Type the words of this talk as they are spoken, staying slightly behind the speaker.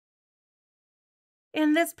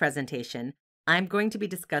In this presentation, I'm going to be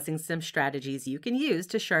discussing some strategies you can use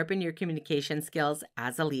to sharpen your communication skills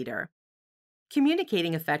as a leader.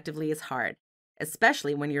 Communicating effectively is hard,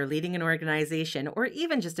 especially when you're leading an organization or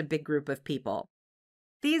even just a big group of people.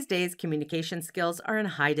 These days, communication skills are in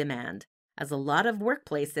high demand, as a lot of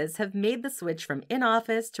workplaces have made the switch from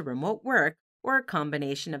in-office to remote work or a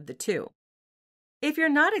combination of the two. If you're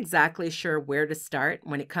not exactly sure where to start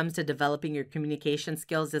when it comes to developing your communication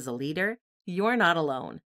skills as a leader, you're not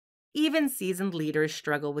alone. Even seasoned leaders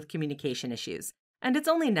struggle with communication issues, and it's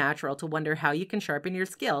only natural to wonder how you can sharpen your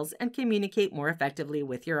skills and communicate more effectively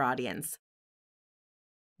with your audience.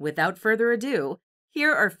 Without further ado,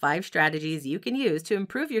 here are 5 strategies you can use to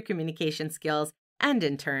improve your communication skills and,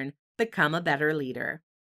 in turn, become a better leader.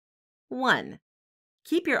 1.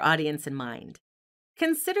 Keep your audience in mind.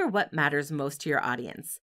 Consider what matters most to your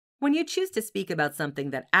audience. When you choose to speak about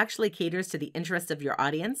something that actually caters to the interests of your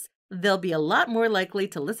audience, they'll be a lot more likely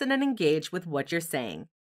to listen and engage with what you're saying.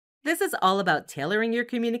 This is all about tailoring your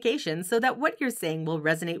communication so that what you're saying will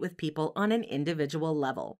resonate with people on an individual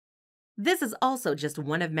level. This is also just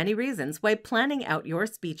one of many reasons why planning out your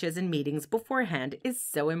speeches and meetings beforehand is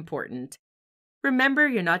so important. Remember,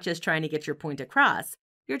 you're not just trying to get your point across,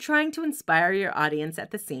 you're trying to inspire your audience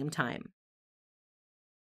at the same time.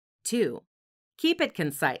 2. Keep it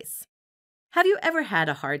concise. Have you ever had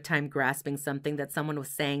a hard time grasping something that someone was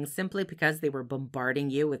saying simply because they were bombarding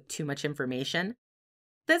you with too much information?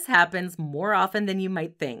 This happens more often than you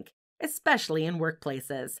might think, especially in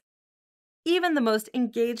workplaces. Even the most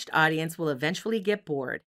engaged audience will eventually get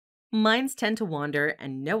bored. Minds tend to wander,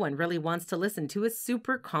 and no one really wants to listen to a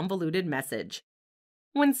super convoluted message.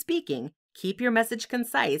 When speaking, keep your message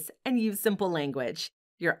concise and use simple language.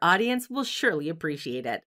 Your audience will surely appreciate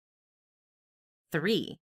it.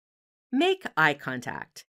 3. Make eye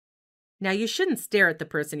contact. Now, you shouldn't stare at the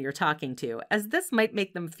person you're talking to, as this might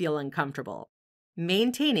make them feel uncomfortable.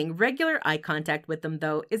 Maintaining regular eye contact with them,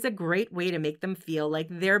 though, is a great way to make them feel like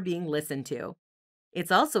they're being listened to.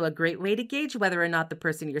 It's also a great way to gauge whether or not the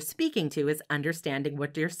person you're speaking to is understanding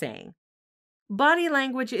what you're saying. Body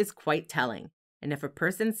language is quite telling, and if a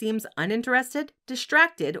person seems uninterested,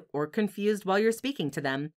 distracted, or confused while you're speaking to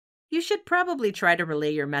them, you should probably try to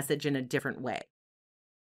relay your message in a different way.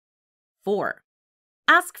 4.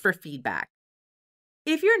 Ask for feedback.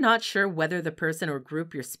 If you're not sure whether the person or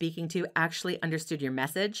group you're speaking to actually understood your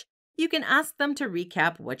message, you can ask them to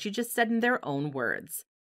recap what you just said in their own words.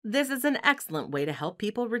 This is an excellent way to help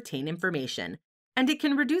people retain information, and it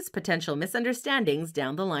can reduce potential misunderstandings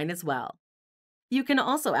down the line as well. You can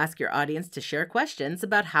also ask your audience to share questions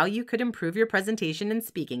about how you could improve your presentation and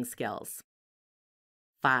speaking skills.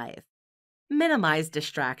 5. Minimize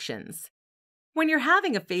distractions. When you're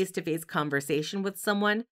having a face-to-face conversation with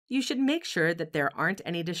someone, you should make sure that there aren't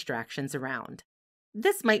any distractions around.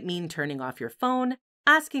 This might mean turning off your phone,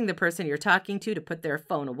 asking the person you're talking to put their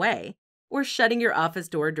phone away, or shutting your office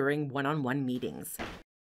door during one-on-one meetings.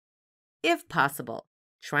 If possible,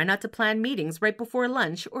 try not to plan meetings right before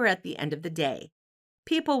lunch or at the end of the day.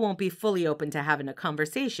 People won't be fully open to having a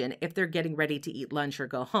conversation if they're getting ready to eat lunch or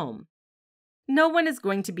go home. No one is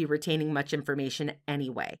going to be retaining much information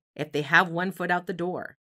anyway if they have one foot out the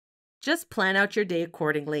door. Just plan out your day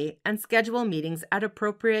accordingly and schedule meetings at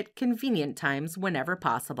appropriate, convenient times whenever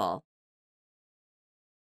possible.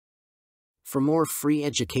 For more free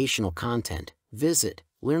educational content, visit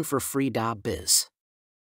learnforfree.biz.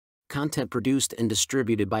 Content produced and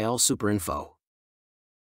distributed by AllSuperInfo.